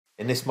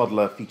In this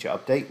Modeler feature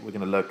update, we're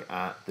going to look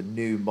at the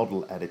new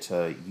model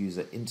editor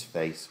user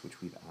interface which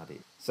we've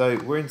added. So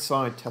we're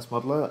inside Test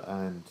Modeler,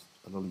 and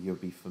a lot of you will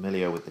be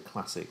familiar with the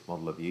classic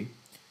Modeler view.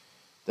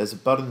 There's a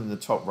button in the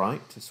top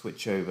right to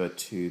switch over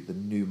to the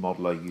new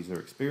Modeler user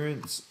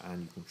experience,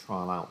 and you can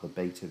trial out the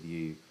beta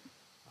view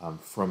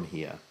from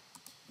here.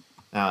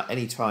 Now,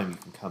 anytime you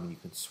can come and you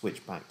can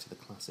switch back to the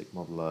classic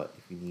Modeler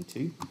if you need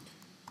to.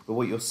 But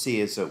what you'll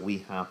see is that we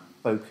have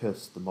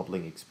focused the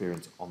modeling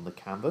experience on the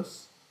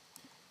canvas.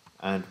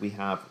 And we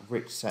have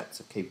rich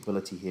sets of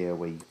capability here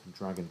where you can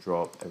drag and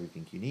drop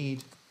everything you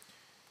need.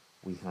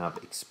 We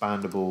have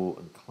expandable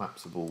and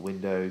collapsible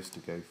windows to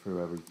go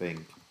through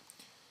everything.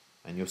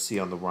 And you'll see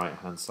on the right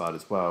hand side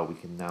as well, we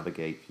can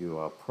navigate through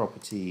our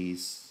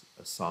properties,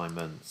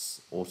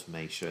 assignments,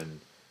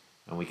 automation,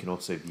 and we can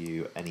also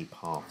view any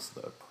paths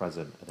that are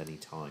present at any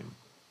time.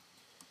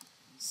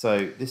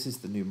 So this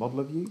is the new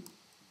modeler view.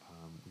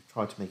 We've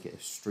tried to make it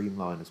as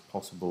streamlined as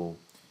possible,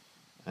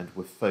 and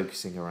we're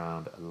focusing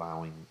around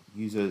allowing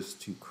users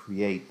to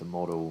create the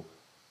model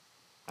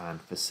and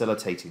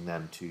facilitating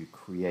them to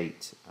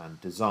create and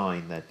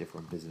design their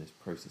different business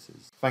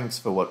processes. Thanks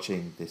for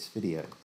watching this video.